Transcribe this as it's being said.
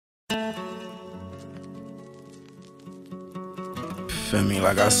feel me?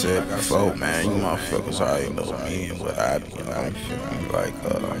 Like I said before, man, you motherfuckers already know me and what I be on, feel me? Like,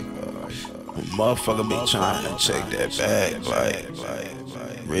 motherfucker be trying to check that bag, like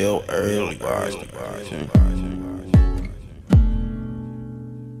real early, like,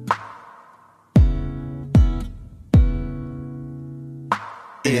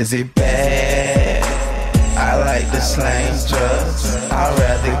 Is it bad? I like the slang drugs. I'd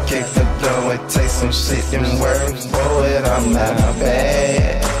rather kick the door and take some shit than work for it. I'm not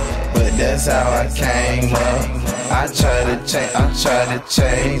bad, but that's how I came up. I try to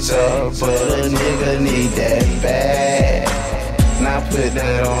change up, but a nigga need that bag. Now put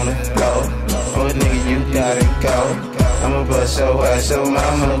that on the floor. Oh nigga, you gotta go. I'ma bust your ass, your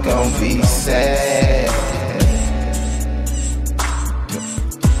mama gon' be sad.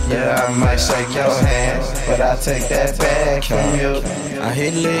 Yeah, I might shake your hand, but I take that bag from you. I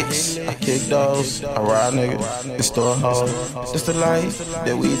hit licks, I kick those, I ride niggas, and store hoes. It's the life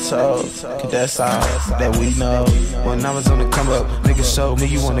that we told, cause that's all that we know. When I was on the come up, niggas showed me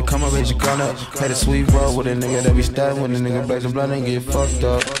you wanna come up, raise your gun up. Had a sweet roll with a nigga that be stabbed when the nigga blazing blood and get fucked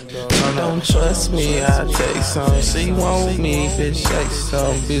up. Don't trust me, I take some. She want me, bitch shake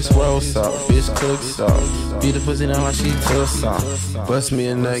some, bitch roll some, bitch cook some. Beat the pussy down like she took some. Bust me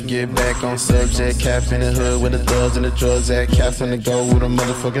a nut, get back on subject. Cap in the hood with the thugs and the drugs at. Cap finna go with a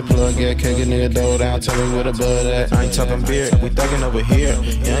motherfucking plug at. Can't get nigga dough down, tell me where the bud at. I ain't talking beer, we thuggin' over here.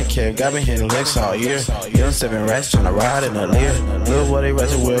 Young kid, got me hitting licks all year. Young 7 rats tryna ride in a leer. Little boy, they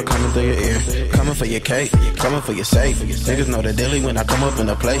RATCHETWORLD coming through your ear. Coming for your cake, coming for your safe. Niggas know the dilly when I come up in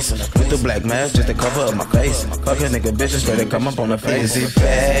the place. With the black mask just to cover up my face. Fuck a nigga bitches ready to come up on the face. Is it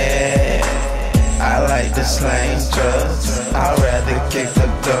bad? I like the slang drugs. I'd rather kick the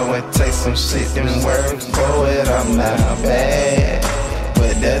door and take some shit than work for it. I'm not bad,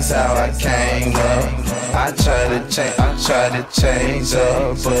 but that's how I came up. I try to change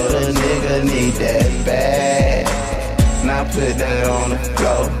up, but a nigga need that bag. Now put that on the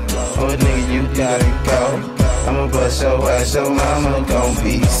floor. Oh nigga, you gotta go. I'ma bust your ass, your mama gon'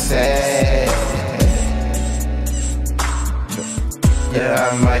 be sad. Yeah,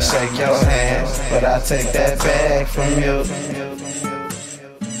 I might shake your hand, but I take that bag from you.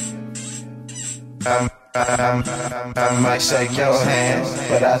 I might shake your hand,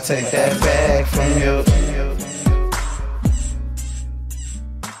 but I take that bag from you.